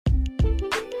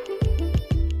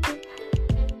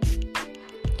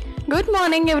Good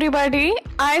morning, everybody.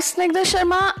 I, Snigdha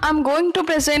Sharma, am going to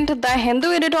present the Hindu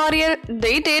editorial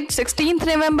dated 16th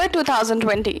November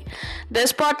 2020.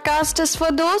 This podcast is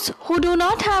for those who do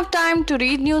not have time to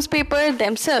read newspaper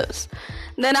themselves.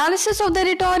 The analysis of the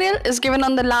editorial is given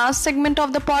on the last segment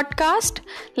of the podcast.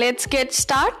 Let's get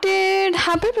started.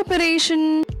 Happy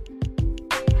preparation.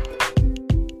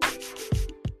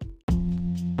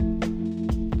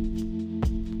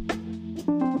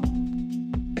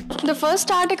 The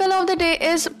first article of the day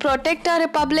is Protect Our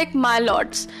Republic, My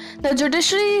Lords. The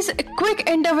judiciary's quick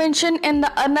intervention in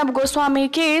the Arnab Goswami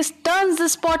case turns the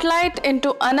spotlight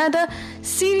into another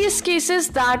serious cases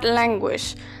that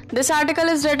languish. This article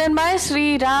is written by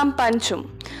Sri Ram Panchum.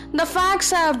 The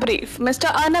facts are brief.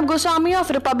 Mr. Arnab Goswami of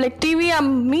Republic TV, a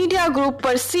media group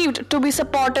perceived to be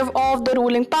supportive of the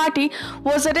ruling party,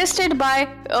 was arrested by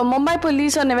Mumbai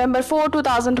police on November 4,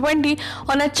 2020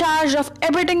 on a charge of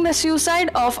abetting the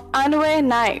suicide of Anvay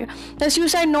Naik. The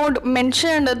suicide note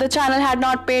mentioned the channel had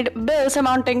not paid bills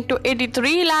amounting to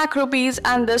 83 lakh rupees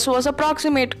and this was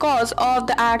approximate cause of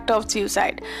the act of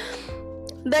suicide.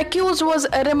 The accused was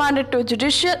remanded to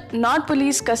judicial, not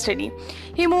police custody.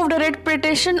 He moved a writ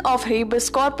petition of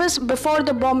habeas corpus before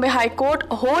the Bombay High Court,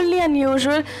 wholly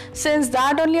unusual since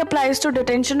that only applies to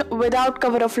detention without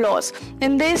cover of laws.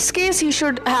 In this case, he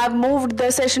should have moved the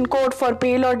session court for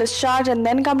bail or discharge and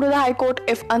then come to the High Court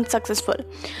if unsuccessful.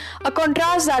 A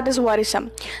contrast that is worrisome.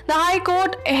 The High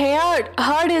Court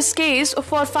heard his case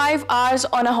for 5 hours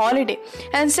on a holiday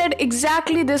and said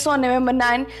exactly this on November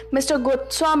 9. Mr.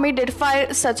 Goswami did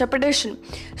file such a petition.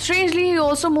 Strangely, he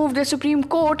also moved the Supreme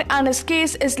Court and his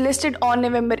case is listed on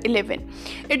November 11.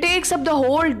 It takes up the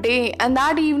whole day and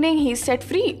that evening he is set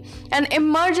free and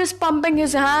emerges pumping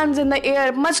his hands in the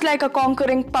air much like a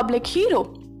conquering public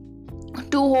hero.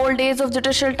 2 whole days of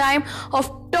judicial time of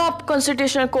top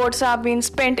constitutional courts have been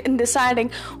spent in deciding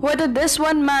whether this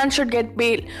one man should get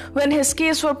bail, when his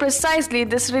case for precisely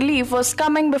this relief was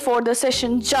coming before the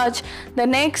session judge the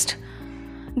next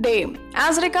day.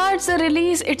 As regards the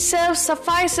release itself,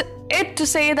 suffice it to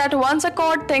say that once a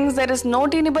court thinks there is no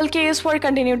tenable case for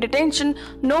continued detention,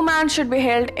 no man should be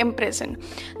held in prison.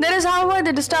 There is, however,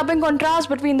 the disturbing contrast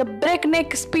between the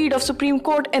breakneck speed of Supreme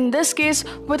Court in this case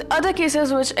with other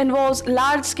cases which involves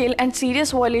large-scale and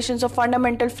serious violations of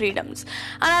fundamental freedoms.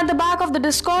 And at the back of the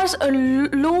discourse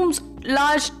looms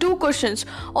large 2 questions,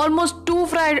 almost too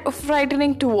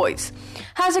frightening to voice.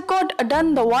 Has a court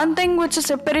done the one thing which a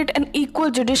separate and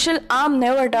equal judicial arm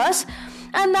never does?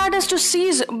 And that is to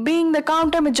cease being the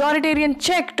counter-majoritarian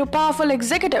check to powerful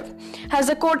executive. Has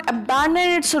the court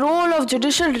abandoned its role of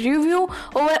judicial review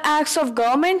over acts of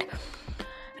government,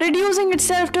 reducing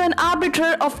itself to an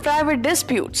arbiter of private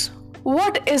disputes?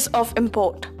 What is of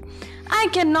import? I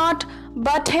cannot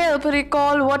but help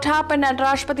recall what happened at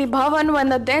Rashtrapati Bhavan when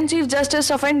the then Chief Justice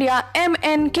of India,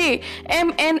 MNK,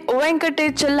 M.N.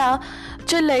 Venkatachalai,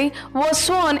 was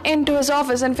sworn into his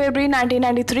office in February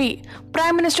 1993.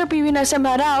 Prime Minister P.V.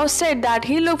 Narasimha Rao said that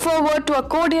he looked forward to a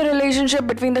cordial relationship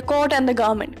between the court and the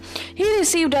government. He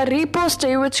received a riposte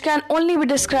which can only be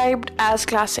described as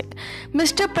classic.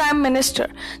 Mr. Prime Minister,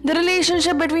 the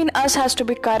relationship between us has to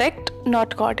be correct,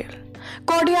 not cordial.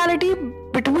 Cordiality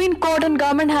between court and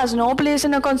government has no place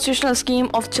in a constitutional scheme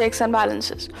of checks and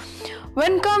balances.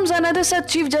 When comes another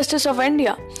such Chief Justice of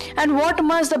India? And what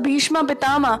must the Bhishma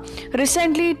Pitama,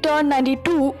 recently turned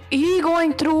 92, he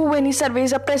going through when he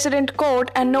surveys a precedent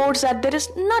court and notes that there is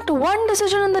not one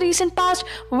decision in the recent past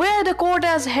where the court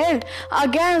has held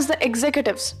against the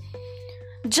executives.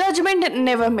 Judgment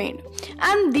never made.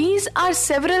 And these are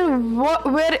several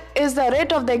where is the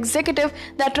writ of the executive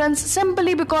that runs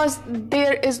simply because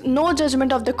there is no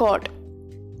judgment of the court.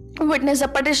 Witness the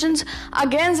petitions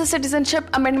against the Citizenship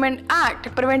Amendment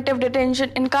Act, preventive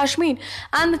detention in Kashmir,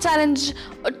 and the challenge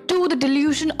to the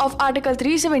deletion of Article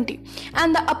 370,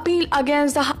 and the appeal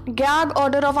against the gag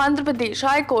order of Andhra Pradesh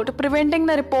High Court preventing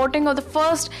the reporting of the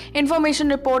first information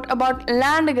report about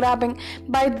land grabbing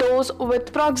by those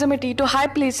with proximity to high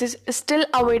places is still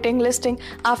awaiting listing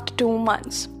after 2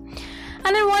 months.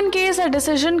 And in one case, a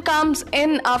decision comes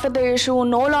in after the issue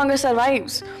no longer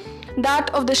survives. That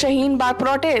of the Shaheen Bagh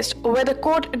protest, where the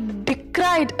court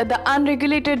decried the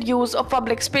unregulated use of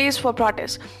public space for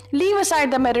protest. Leave aside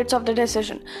the merits of the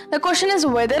decision. The question is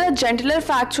whether a gentler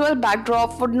factual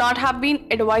backdrop would not have been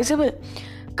advisable.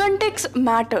 Context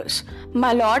matters.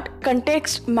 My lord,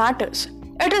 context matters.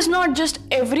 It is not just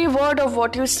every word of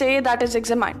what you say that is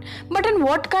examined, but in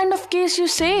what kind of case you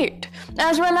say it,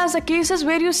 as well as the cases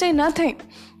where you say nothing.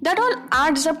 That all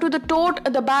adds up to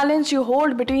the balance you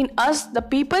hold between us, the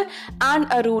people, and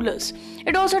our rulers.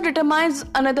 It also determines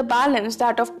another balance,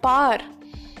 that of power.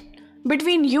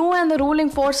 between you and the ruling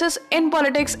forces in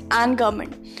politics and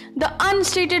government. The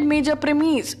unstated major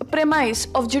premise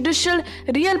of judicial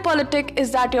realpolitik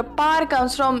is that your power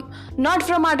comes from not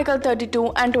from Article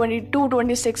 32 and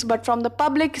 22-26 but from the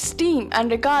public esteem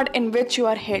and regard in which you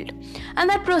are held, and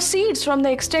that proceeds from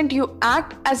the extent you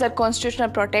act as a constitutional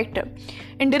protector.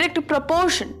 In direct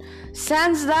proportion,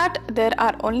 sans that there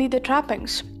are only the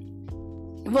trappings.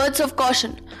 Words of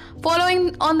caution.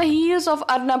 Following on the heels of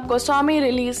Arnab Goswami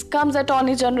release comes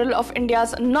Attorney General of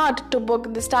India's nod to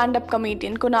book the stand-up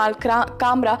comedian Kunal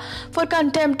Kamra for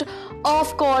contempt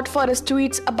of court for his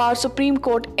tweets about Supreme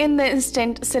Court in the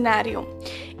instant scenario.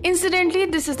 Incidentally,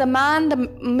 this is the man the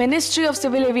Ministry of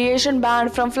Civil Aviation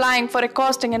banned from flying for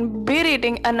accosting and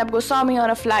berating Arnab Goswami on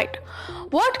a flight.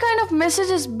 What kind of message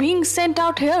is being sent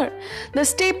out here? The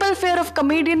staple fare of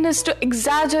comedian is to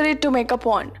exaggerate to make a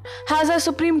point. Has our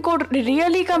Supreme Court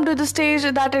really come to the stage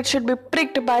that it should be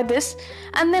pricked by this?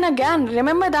 And then again,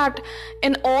 remember that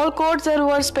in all courts there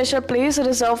were special place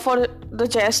reserved for the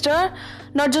jester,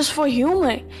 not just for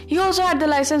humor. He also had the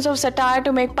license of satire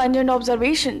to make pungent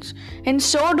observations. In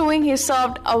so doing, he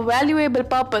served a valuable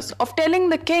purpose of telling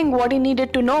the king what he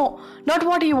needed to know, not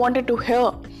what he wanted to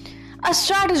hear. A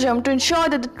stratagem to ensure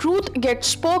that the truth gets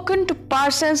spoken to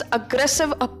Parsons'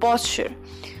 aggressive posture.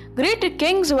 Great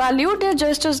kings valued their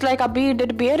jesters like Abir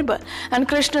did Birbal and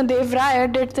Krishna Dev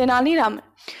Raya did Tenali Raman.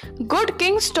 Good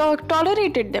kings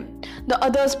tolerated them. The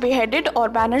others beheaded or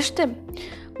banished them.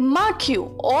 Mark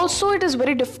you, also it is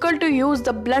very difficult to use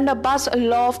the blunderbuss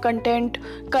law of contempt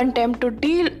to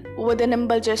deal with a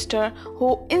nimble jester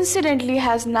who incidentally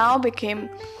has now become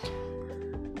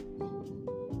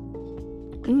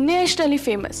nationally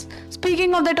famous.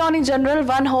 Speaking of the Attorney General,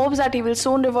 one hopes that he will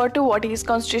soon revert to what he is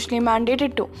constitutionally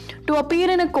mandated to appear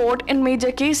in a court in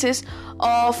major cases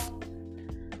of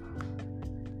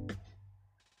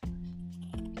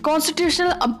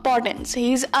constitutional importance.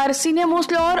 He is our senior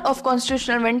most lawyer of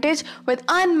constitutional vintage with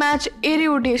unmatched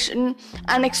erudition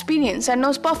and experience and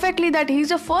knows perfectly that he is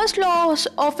the first law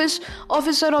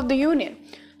officer of the Union,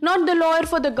 not the lawyer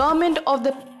for the government of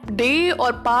the day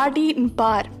or party in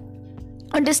power.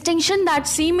 A distinction that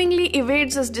seemingly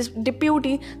evades his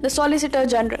deputy, the Solicitor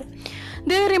General.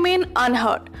 They remain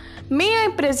unheard. May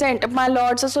I present, my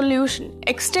lords, a solution.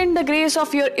 Extend the grace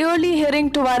of your early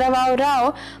hearing to Varavav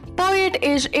Rao, poet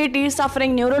aged 80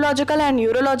 suffering neurological and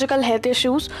urological health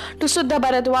issues, to Suddha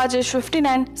Bharadwaj aged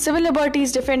 59, civil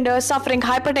liberties defender suffering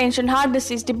hypertension, heart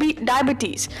disease,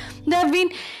 diabetes. They have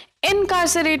been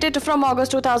incarcerated from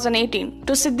August 2018.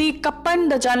 To Siddiq Kappan,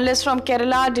 the journalist from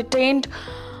Kerala detained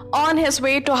on his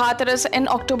way to Hathras in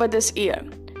October this year.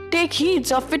 Take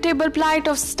heed of pitiable plight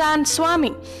of Stan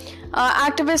Swami,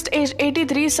 activist aged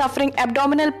 83 suffering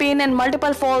abdominal pain and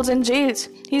multiple falls in jails.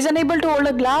 He is unable to hold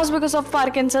a glass because of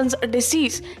Parkinson's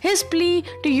disease. His plea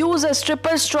to use a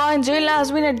stripper straw in jail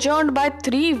has been adjourned by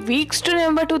 3 weeks to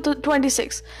November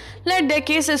 2026. Let their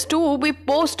cases too be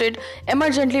posted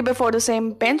emergently before the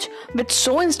same bench, which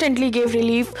so instantly gave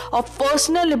relief of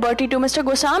personal liberty to Mr.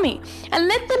 Goswami, and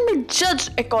let them be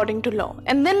judged according to law,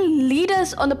 and then lead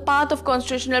us on the path of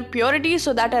constitutional purity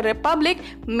so that a republic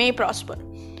may prosper.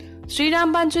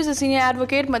 Sriram Panchu is a senior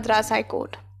advocate, Madras High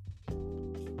Court.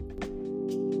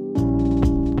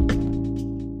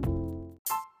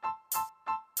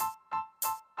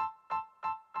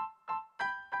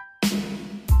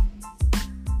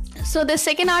 So the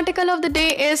second article of the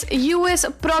day is US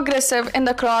progressive in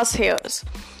the crosshairs.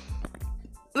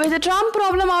 With the Trump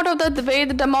problem out of the way,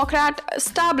 the Democrat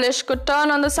establishment could turn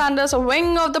on the Sanders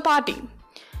wing of the party.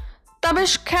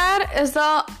 Tabish Khair is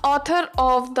the author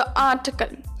of the article.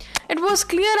 It was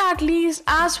clear at least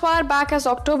as far back as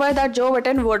October that Joe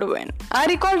Biden would win. I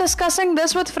recall discussing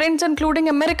this with friends including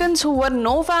Americans who were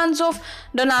no fans of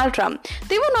Donald Trump.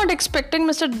 They were not expecting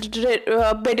Mr.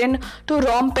 Biden to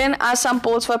romp in as some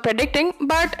polls were predicting,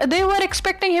 but they were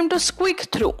expecting him to squeak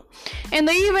through. In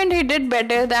the event, he did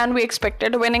better than we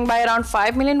expected, winning by around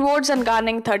 5 million votes and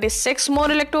garnering 36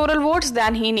 more electoral votes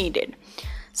than he needed.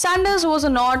 Sanders was a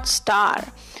North Star.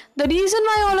 The reason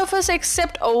why all of us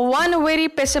except one very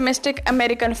pessimistic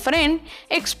American friend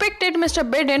expected Mr.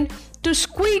 Biden to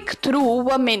squeak through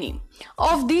were many.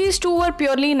 Of these, two were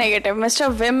purely negative. Mr.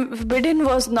 Biden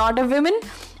was not a woman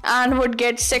and would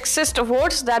get sexist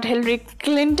votes that Hillary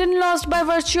Clinton lost by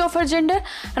virtue of her gender,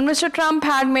 and Mr. Trump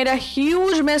had made a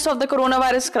huge mess of the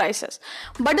coronavirus crisis.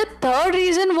 But the third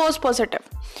reason was positive.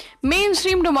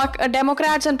 Mainstream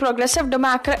Democrats and progressive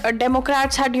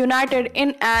Democrats had united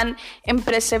in an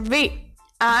impressive way,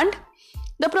 and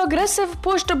The progressive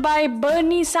pushed by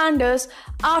Bernie Sanders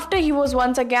after he was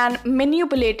once again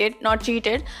manipulated, not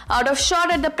cheated, out of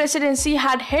shot at the presidency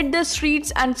had hit the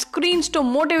streets and screens to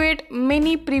motivate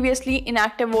many previously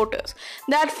inactive voters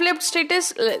that flipped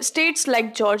states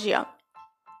like Georgia.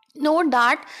 Note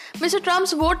that Mr.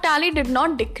 Trump's vote tally did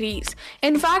not decrease.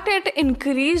 In fact, it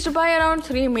increased by around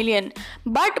 3 million.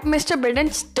 But Mr.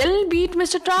 Biden still beat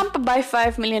Mr. Trump by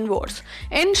 5 million votes.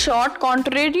 In short,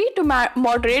 contrary to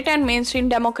moderate and mainstream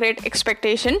Democrat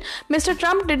expectation, Mr.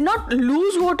 Trump did not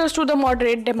lose voters to the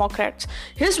moderate Democrats.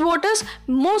 His voters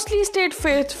mostly stayed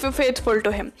faithful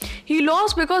to him. He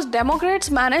lost because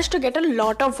Democrats managed to get a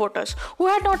lot of voters who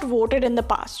had not voted in the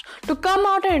past to come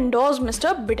out and endorse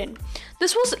Mr. Biden.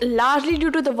 This was largely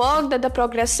due to the work that the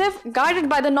progressive, guided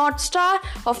by the North Star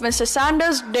of Mr.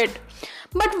 Sanders, did.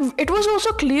 But it was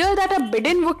also clear that a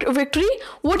Biden victory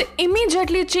would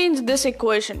immediately change this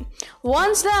equation.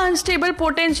 Once the unstable,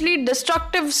 potentially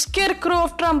destructive scarecrow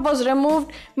of Trump was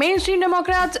removed, mainstream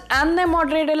Democrats and their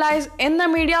moderate allies in the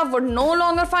media would no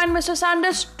longer find Mr.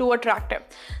 Sanders too attractive.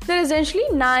 Their essentially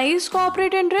nice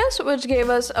corporate interests, which gave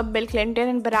us a Bill Clinton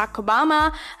and Barack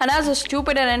Obama, and as a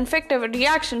stupid and ineffective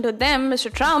reaction to them,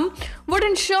 Mr. Trump, would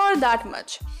ensure that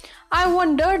much. I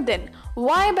wondered then,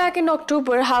 why back in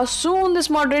October, how soon this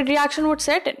moderate reaction would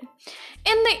set in.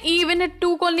 In the even, it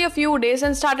took only a few days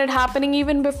and started happening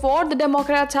even before the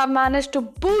Democrats have managed to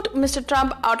boot Mr.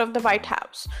 Trump out of the White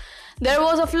House. There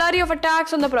was a flurry of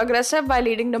attacks on the progressive by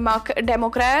leading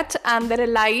Democrats and their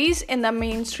allies in the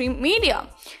mainstream media.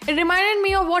 It reminded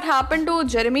me of what happened to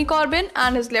Jeremy Corbyn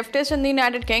and his leftists in the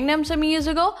United Kingdom some years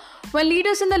ago, when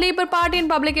leaders in the Labour Party and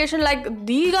publications like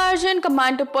The Guardian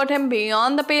combined to put him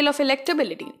beyond the pale of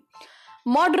electability.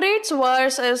 Moderates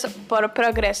versus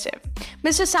progressive.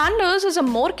 Mr. Sanders is a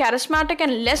more charismatic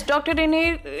and less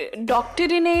doctrinaire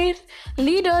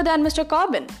leader than Mr.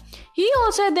 Corbyn. He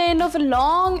also at the end of a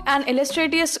long and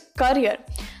illustrious career.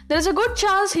 There is a good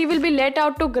chance he will be let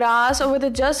out to grass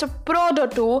with just a prod or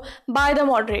two by the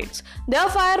moderates. Their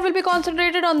fire will be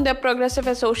concentrated on the progressive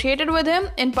associated with him,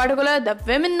 in particular the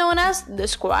women known as the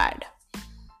Squad.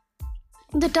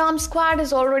 The term squad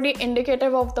is already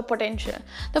indicative of the potential.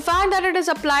 The fact that it is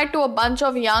applied to a bunch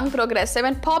of young, progressive,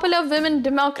 and popular women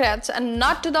Democrats and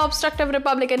not to the obstructive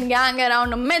Republican gang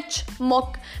around Mitch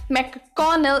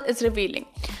McConnell is revealing.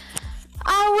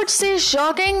 I would say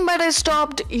shocking, but I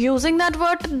stopped using that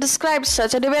word to describe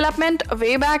such a development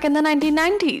way back in the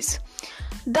 1990s.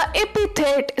 The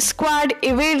epithet squad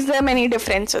evades their many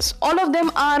differences. All of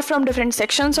them are from different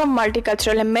sections of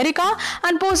multicultural America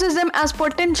and poses them as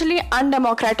potentially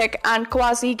undemocratic and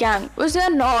quasi-gang, which they are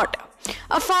not.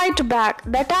 A fight back.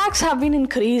 The attacks have been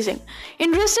increasing.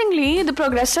 Interestingly, the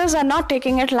progressives are not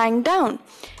taking it lying down.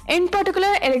 In particular,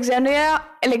 Alexandria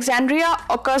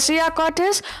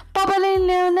Ocasio-Cortez, popularly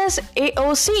known as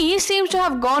AOC, seems to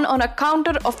have gone on a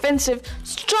counter-offensive,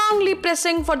 strongly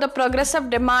pressing for the progressive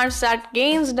demands that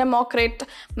gains Democrat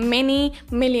many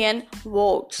million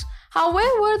votes.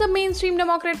 However, the mainstream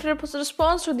Democrat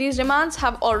response to these demands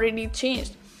have already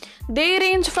changed. They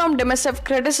range from dismissive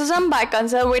criticism by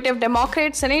conservative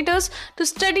Democrat senators to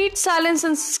studied silence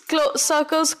in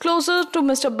circles closer to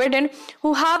Mr. Biden,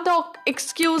 who have the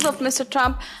excuse of Mr.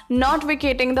 Trump not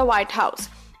vacating the White House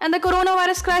and the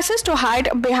coronavirus crisis to hide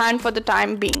behind for the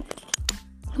time being.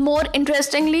 More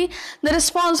interestingly, the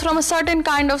response from a certain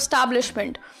kind of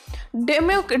establishment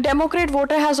Democrat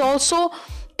voter has also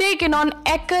taken on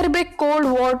acerbic Cold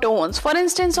War tones. For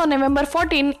instance, on November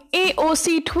 14,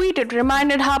 AOC tweeted,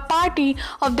 reminded her party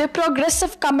of their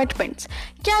progressive commitments.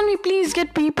 Can we please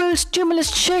get people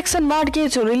stimulus checks and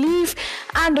mortgage relief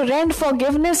and rent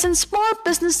forgiveness and small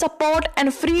business support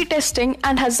and free testing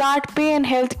and hazard pay and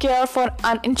health care for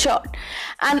uninsured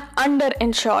and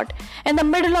underinsured in the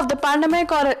middle of the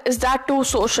pandemic, or is that too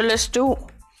socialist too?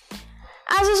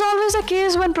 As is always the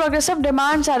case when progressive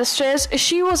demands are stressed,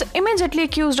 she was immediately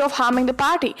accused of harming the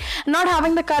party, not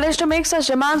having the courage to make such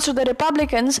demands to the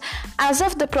Republicans, as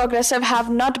if the progressive have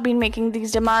not been making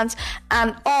these demands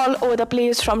and all over the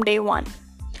place from day one.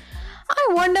 I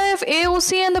wonder if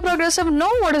AOC and the progressive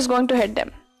know what is going to hit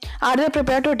them. Are they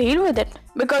prepared to deal with it?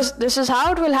 Because this is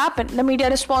how it will happen. The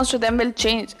media response to them will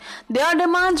change. Their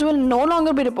demands will no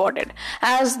longer be reported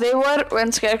as they were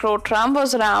when Scarecrow Trump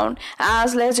was around,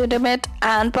 as legitimate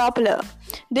and popular.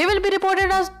 They will be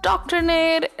reported as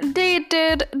doctrinaire,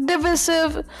 dated,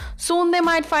 divisive. Soon they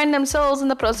might find themselves in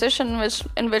the position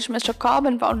in which Mr.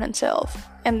 Corbyn found himself.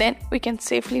 And then we can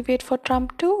safely wait for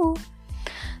Trump too.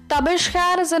 Tabish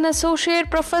Khair is an associate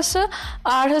professor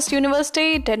at Aarhus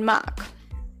University, Denmark.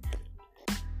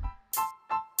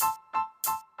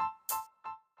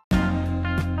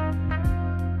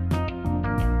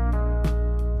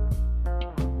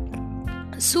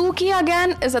 Suki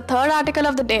again is the third article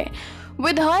of the day.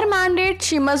 With her mandate,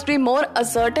 she must be more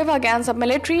assertive against the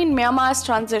military in Myanmar's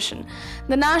transition.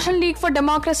 The National League for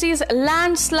Democracy's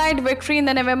landslide victory in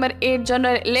the November 8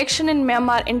 general election in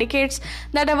Myanmar indicates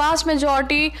that a vast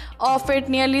majority of its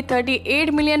nearly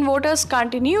 38 million voters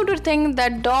continue to think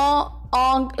that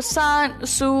Aung San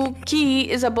Suu Kyi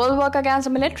is a bulwark against the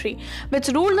military, which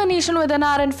ruled the nation with an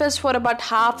iron fist for about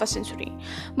half a century.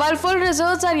 While full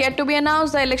results are yet to be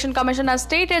announced, the Election Commission has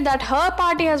stated that her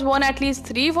party has won at least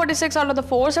 346 out of the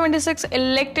 476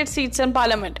 elected seats in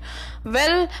parliament,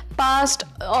 well past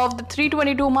of the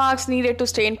 322 marks needed to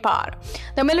stay in power.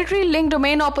 The military-linked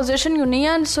main opposition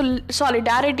Union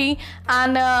Solidarity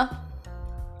and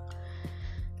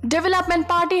Development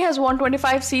Party has won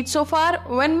 25 seats so far.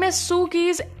 When Ms. Suu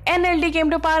Kyi's NLD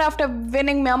came to power after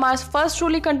winning Myanmar's first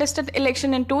truly contested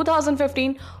election in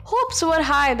 2015, hopes were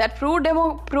high that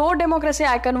pro-democracy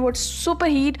icon would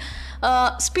spearhead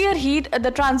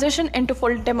the transition into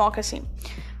full democracy.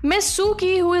 Ms. Suu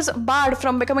Kyi, who is barred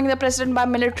from becoming the president by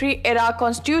military-era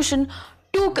constitution,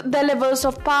 took the levels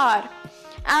of power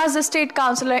as a state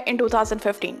councillor in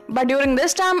 2015. But during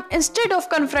this time, instead of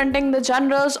confronting the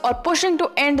generals or pushing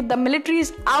to end the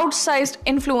military's outsized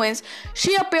influence,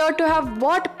 she appeared to have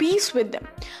bought peace with them.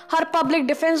 Her public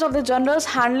defense of the generals'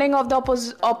 handling of the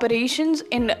operations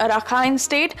in Rakhine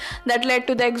state that led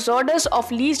to the exodus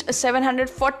of least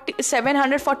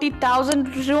 740,000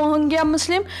 Rohingya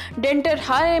Muslims dented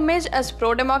her image as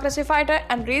pro-democracy fighter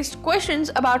and raised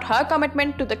questions about her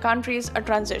commitment to the country's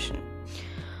transition.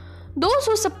 Those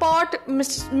who support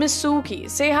Ms. Suu Kyi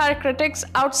say her critics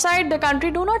outside the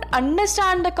country do not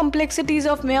understand the complexities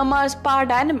of Myanmar's power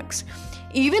dynamics.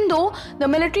 Even though the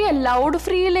military allowed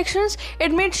free elections,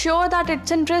 it made sure that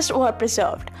its interests were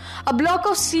preserved. A block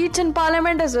of seats in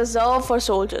parliament is reserved for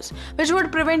soldiers, which would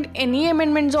prevent any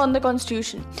amendments on the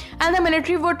constitution, and the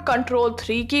military would control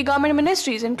 3 key government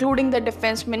ministries, including the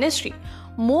defense ministry.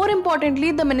 More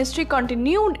importantly, the ministry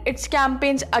continued its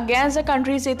campaigns against the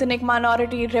country's ethnic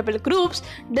minority rebel groups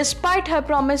despite her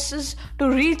promises to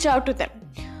reach out to them.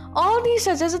 All these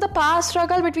suggest that the power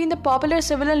struggle between the popular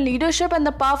civilian leadership and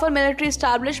the powerful military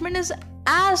establishment is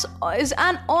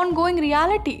an ongoing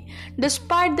reality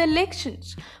despite the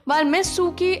elections. While Ms.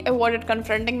 Suu Kyi avoided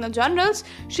confronting the generals,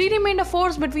 she remained a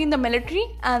force between the military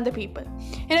and the people.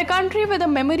 In a country where the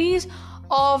memories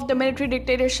of the military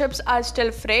dictatorships are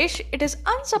still fresh, it is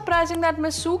unsurprising that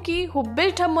Ms. Suu Kyi, who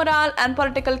built her morale and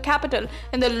political capital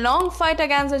in the long fight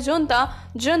against the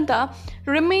junta,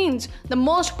 remains the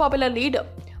most popular leader.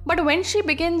 But when she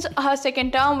begins her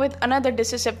second term with another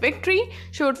decisive victory,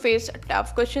 she would face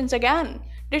tough questions again.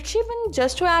 Did she win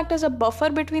just to act as a buffer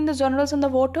between the generals and the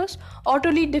voters, or to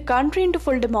lead the country into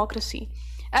full democracy?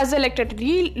 As the elected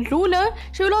ruler,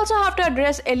 she will also have to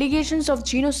address allegations of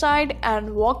genocide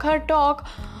and walk her talk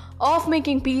of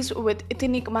making peace with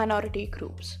ethnic minority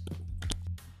groups.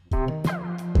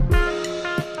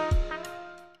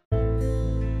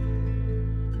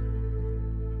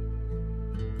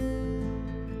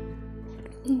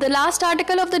 The last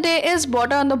article of the day is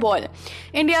Water on the Boil.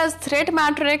 India's threat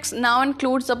matrix now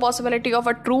includes the possibility of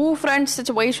a true front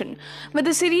situation, with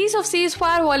a series of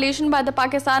ceasefire violations by the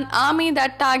Pakistan army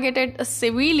that targeted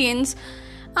civilians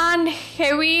and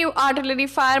heavy artillery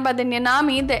fire by the Indian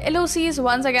army. The LOC is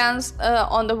once again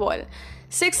on the boil.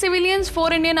 6 civilians,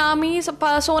 4 Indian Army's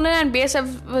personnel and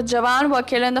BSF Jawan were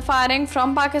killed in the firing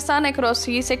from Pakistan across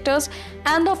 3 sectors,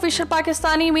 and the official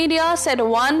Pakistani media said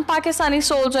 1 Pakistani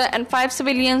soldier and 5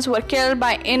 civilians were killed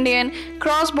by Indian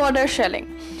cross-border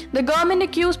shelling. The government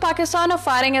accused Pakistan of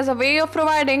firing as a way of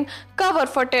providing cover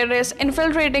for terrorists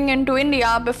infiltrating into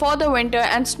India before the winter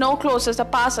and snow closes the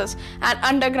passes and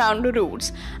underground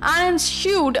routes, and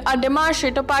ensued a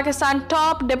demarche to Pakistan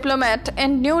top diplomat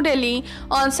in New Delhi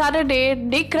on Saturday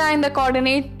decrying the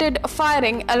coordinated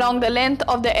firing along the length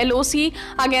of the LOC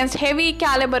against heavy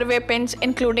caliber weapons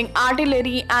including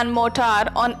artillery and mortar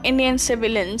on Indian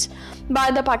civilians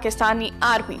by the Pakistani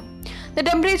army. The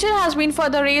temperature has been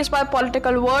further raised by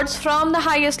political words from the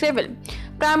highest level.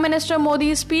 Prime Minister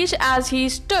Modi's speech as he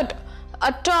stood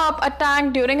atop a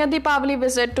tank during a Deepavali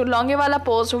visit to Longewala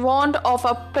Post warned of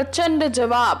a Prachand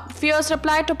Jawab, fierce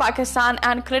reply to Pakistan,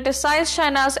 and criticized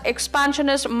China's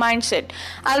expansionist mindset,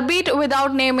 albeit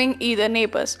without naming either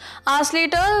neighbors. Hours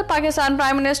later, Pakistan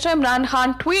Prime Minister Imran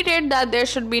Khan tweeted that there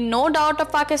should be no doubt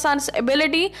of Pakistan's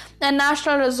ability and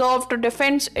national resolve to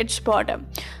defend its border.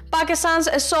 Pakistan's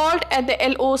assault at the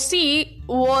LOC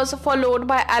was followed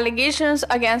by allegations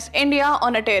against India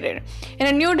on a terror. In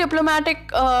a new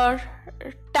diplomatic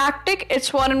tactic, its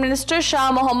foreign minister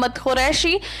Shah Mohammad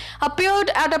Qureshi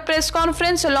appeared at a press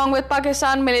conference along with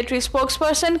Pakistan military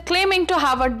spokesperson claiming to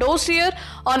have a dossier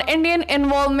on Indian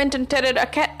involvement in terror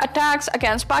attacks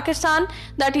against Pakistan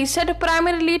that he said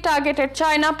primarily targeted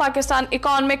China-Pakistan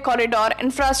Economic Corridor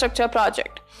infrastructure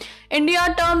project.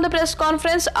 India termed the press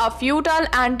conference a futile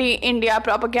anti-India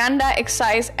propaganda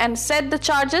exercise and said the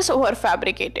charges were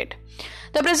fabricated.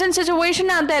 The present situation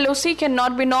at the LOC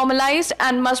cannot be normalized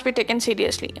and must be taken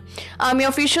seriously. Army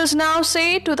officials now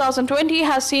say 2020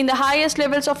 has seen the highest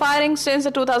levels of firing since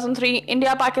the 2003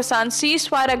 India-Pakistan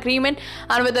ceasefire agreement,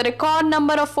 and with a record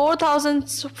number of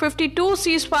 4,052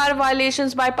 ceasefire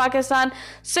violations by Pakistan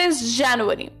since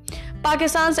January.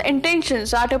 Pakistan's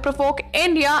intentions are to provoke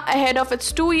India ahead of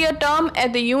its 2-year term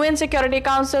at the UN Security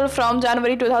Council from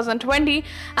January 2020,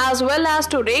 as well as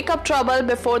to rake up trouble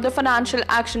before the Financial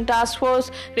Action Task Force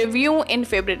review in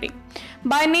February.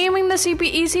 By naming the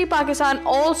CPEC, Pakistan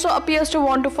also appears to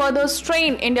want to further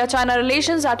strain India-China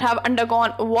relations that have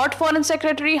undergone what Foreign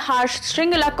Secretary Harsh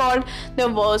Shringla called the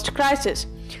worst crisis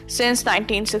since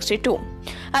 1962,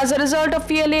 as a result of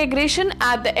PLA aggression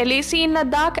at the LAC in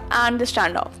Ladakh and the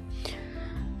standoff.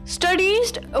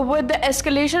 Studied with the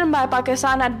escalation by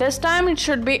Pakistan at this time, it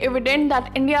should be evident that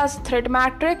India's threat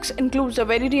matrix includes a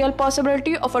very real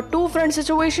possibility of a two-front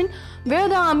situation where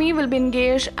the army will be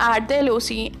engaged at the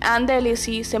LOC and the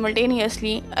LAC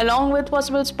simultaneously, along with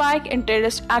possible spike in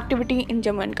terrorist activity in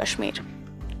Jammu and Kashmir.